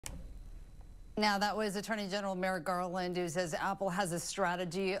Now, that was Attorney General Merrick Garland, who says Apple has a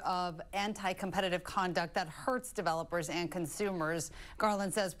strategy of anti-competitive conduct that hurts developers and consumers.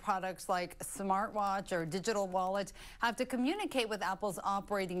 Garland says products like smartwatch or digital wallet have to communicate with Apple's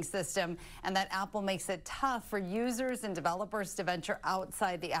operating system, and that Apple makes it tough for users and developers to venture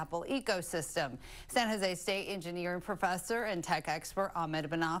outside the Apple ecosystem. San Jose State engineering professor and tech expert Ahmed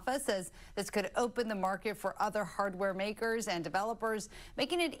Banafa says this could open the market for other hardware makers and developers,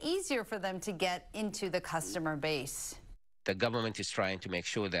 making it easier for them to get into the customer base. The government is trying to make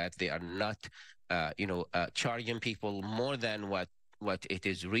sure that they are not, charging people more than what it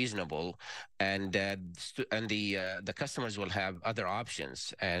is reasonable, and the customers will have other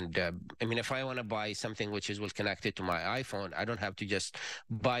options. And I mean, if I want to buy something which will connect it to my iPhone, I don't have to just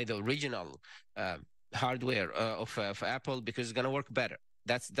buy the original hardware of Apple because it's going to work better.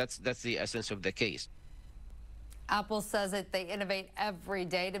 That's the essence of the case. Apple says that they innovate every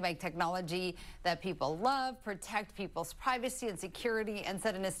day to make technology that people love, protect people's privacy and security, and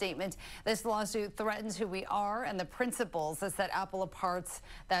said in a statement, this lawsuit threatens who we are and the principles that set Apple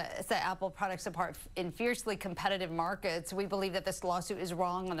products apart in fiercely competitive markets. We believe that this lawsuit is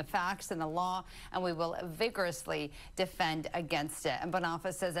wrong on the facts and the law, and we will vigorously defend against it. And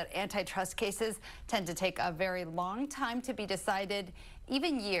Banafa says that antitrust cases tend to take a very long time to be decided,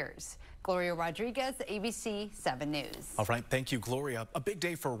 even years. Gloria Rodriguez, ABC7 News. All right, thank you, Gloria. A big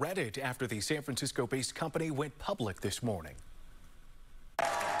day for Reddit after the San Francisco-based company went public this morning.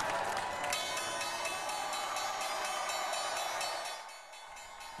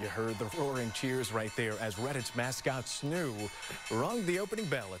 You heard the roaring cheers right there as Reddit's mascot Snoo rung the opening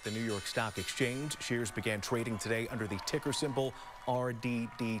bell at the New York Stock Exchange. Shares began trading today under the ticker symbol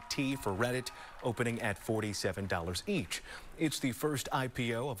RDDT for Reddit, opening at $47 each. It's the first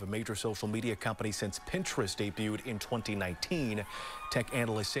IPO of a major social media company since Pinterest debuted in 2019. Tech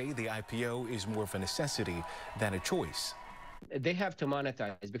analysts say the IPO is more of a necessity than a choice. They have to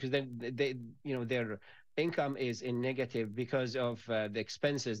monetize because their income is in negative because of the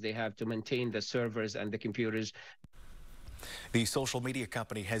expenses they have to maintain the servers and the computers. The social media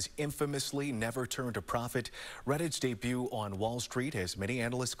company has infamously never turned a profit. Reddit's debut on Wall Street has many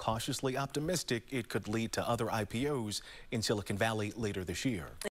analysts cautiously optimistic it could lead to other IPOs in Silicon Valley later this year.